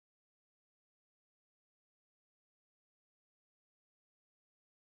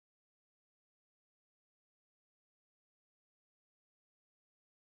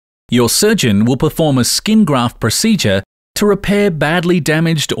Your surgeon will perform a skin graft procedure to repair badly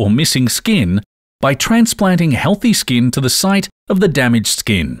damaged or missing skin by transplanting healthy skin to the site of the damaged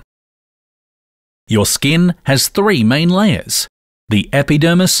skin. Your skin has three main layers: the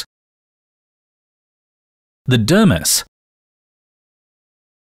epidermis, the dermis,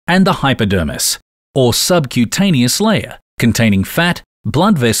 and the hypodermis, or subcutaneous layer, containing fat,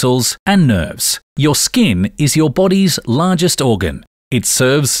 blood vessels, and nerves. Your skin is your body's largest organ. It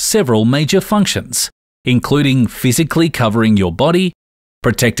serves several major functions, including physically covering your body,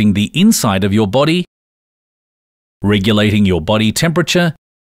 protecting the inside of your body, regulating your body temperature,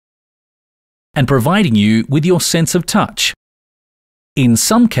 and providing you with your sense of touch. In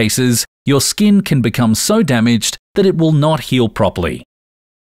some cases, your skin can become so damaged that it will not heal properly.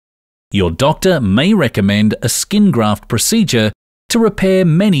 Your doctor may recommend a skin graft procedure to repair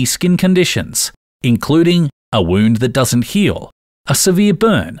many skin conditions, including a wound that doesn't heal, a severe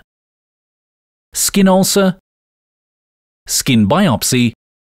burn, skin ulcer, skin biopsy,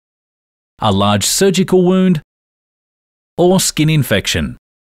 a large surgical wound, or skin infection.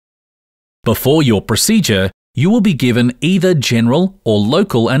 Before your procedure, you will be given either general or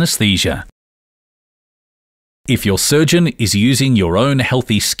local anesthesia. If your surgeon is using your own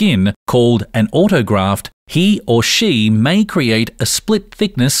healthy skin, called an autograft, he or she may create a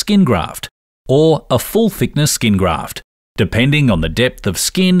split-thickness skin graft or a full-thickness skin graft, depending on the depth of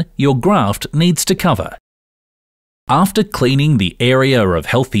skin your graft needs to cover. After cleaning the area of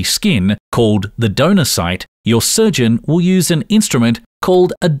healthy skin, called the donor site, your surgeon will use an instrument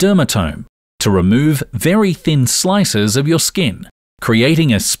called a dermatome to remove very thin slices of your skin,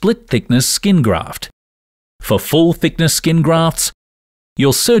 creating a split-thickness skin graft. For full-thickness skin grafts,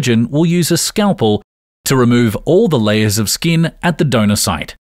 your surgeon will use a scalpel to remove all the layers of skin at the donor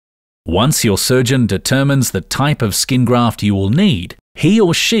site. Once your surgeon determines the type of skin graft you will need, he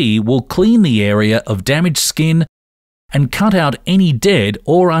or she will clean the area of damaged skin and cut out any dead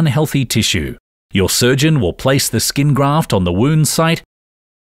or unhealthy tissue. Your surgeon will place the skin graft on the wound site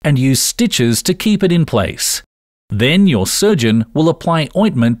and use stitches to keep it in place. Then your surgeon will apply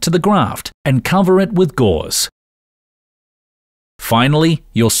ointment to the graft and cover it with gauze. Finally,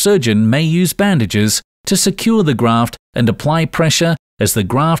 your surgeon may use bandages to secure the graft and apply pressure as the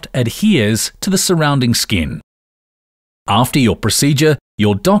graft adheres to the surrounding skin. After your procedure,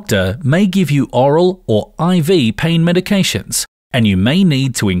 your doctor may give you oral or IV pain medications, and you may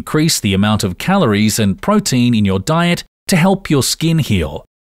need to increase the amount of calories and protein in your diet to help your skin heal.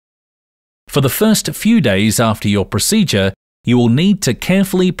 For the first few days after your procedure, you will need to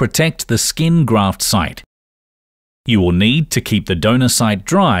carefully protect the skin graft site. You will need to keep the donor site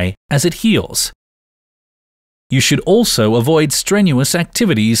dry as it heals. You should also avoid strenuous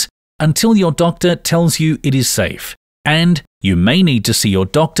activities until your doctor tells you it is safe, and you may need to see your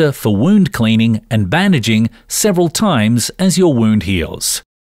doctor for wound cleaning and bandaging several times as your wound heals.